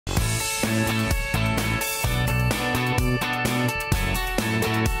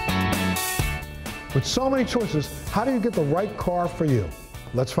With so many choices, how do you get the right car for you?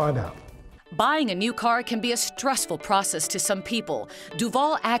 Let's find out. Buying a new car can be a stressful process to some people.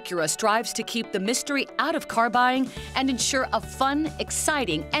 Duval Acura strives to keep the mystery out of car buying and ensure a fun,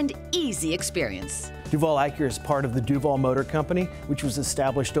 exciting, and easy experience. Duval Acura is part of the Duval Motor Company, which was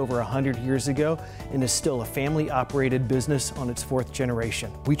established over 100 years ago and is still a family-operated business on its 4th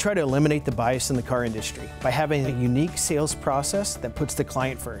generation. We try to eliminate the bias in the car industry by having a unique sales process that puts the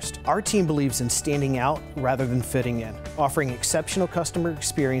client first. Our team believes in standing out rather than fitting in, offering exceptional customer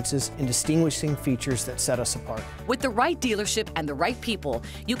experiences and distinguishing features that set us apart. With the right dealership and the right people,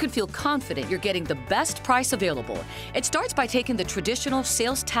 you can feel confident you're getting the best price available. It starts by taking the traditional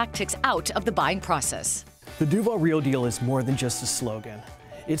sales tactics out of the buying process. The Duval Real Deal is more than just a slogan.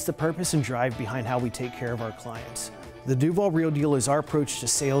 It's the purpose and drive behind how we take care of our clients. The Duval Real Deal is our approach to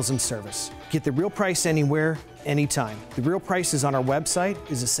sales and service. Get the real price anywhere, anytime. The real price is on our website,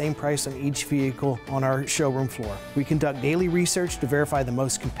 is the same price on each vehicle on our showroom floor. We conduct daily research to verify the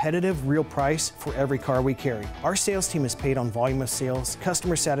most competitive real price for every car we carry. Our sales team is paid on volume of sales,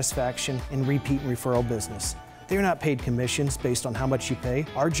 customer satisfaction, and repeat and referral business. They're not paid commissions based on how much you pay.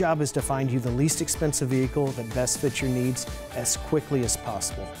 Our job is to find you the least expensive vehicle that best fits your needs as quickly as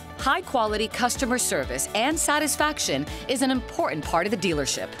possible. High-quality customer service and satisfaction is an important part of the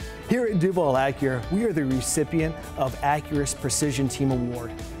dealership. Here at Duval Acura, we are the recipient of Acura's Precision Team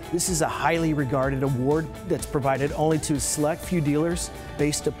Award. This is a highly regarded award that's provided only to a select few dealers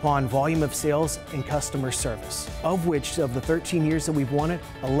based upon volume of sales and customer service, of which, of the 13 years that we've won it,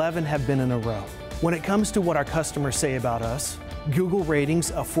 11 have been in a row. When it comes to what our customers say about us, Google ratings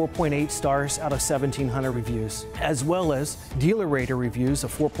of 4.8 stars out of 1,700 reviews, as well as Dealer Rater reviews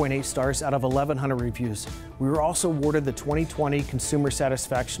of 4.8 stars out of 1,100 reviews. We were also awarded the 2020 Consumer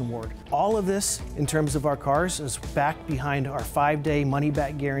Satisfaction Award. All of this, in terms of our cars, is backed behind our 5-day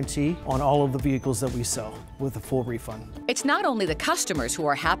money-back guarantee on all of the vehicles that we sell, with a full refund. It's not only the customers who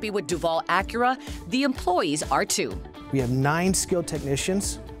are happy with Duval Acura, the employees are too. We have 9 skilled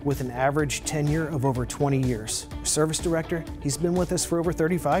technicians with an average tenure of over 20 years. Our service director, he's been with us for over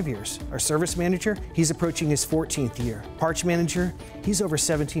 35 years. Our service manager, he's approaching his 14th year. Parts manager, he's over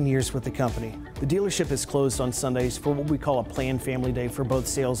 17 years with the company. The dealership is closed on Sundays for what we call a planned family day for both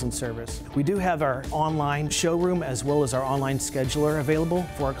sales and service. We do have our online showroom as well as our online scheduler available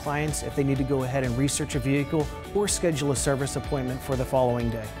for our clients if they need to go ahead and research a vehicle or schedule a service appointment for the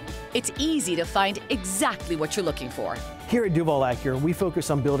following day. It's easy to find exactly what you're looking for. Here at Duval Acura, we focus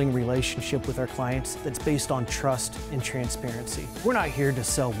on building a relationship with our clients that's based on trust and transparency. We're not here to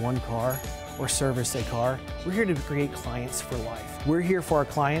sell one car or service a car. We're here to create clients for life. We're here for our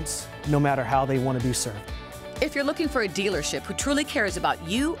clients no matter how they want to be served. If you're looking for a dealership who truly cares about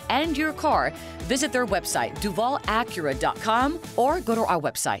you and your car, visit their website, duvalacura.com, or go to our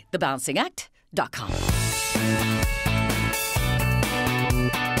website, thebalancingAct.com.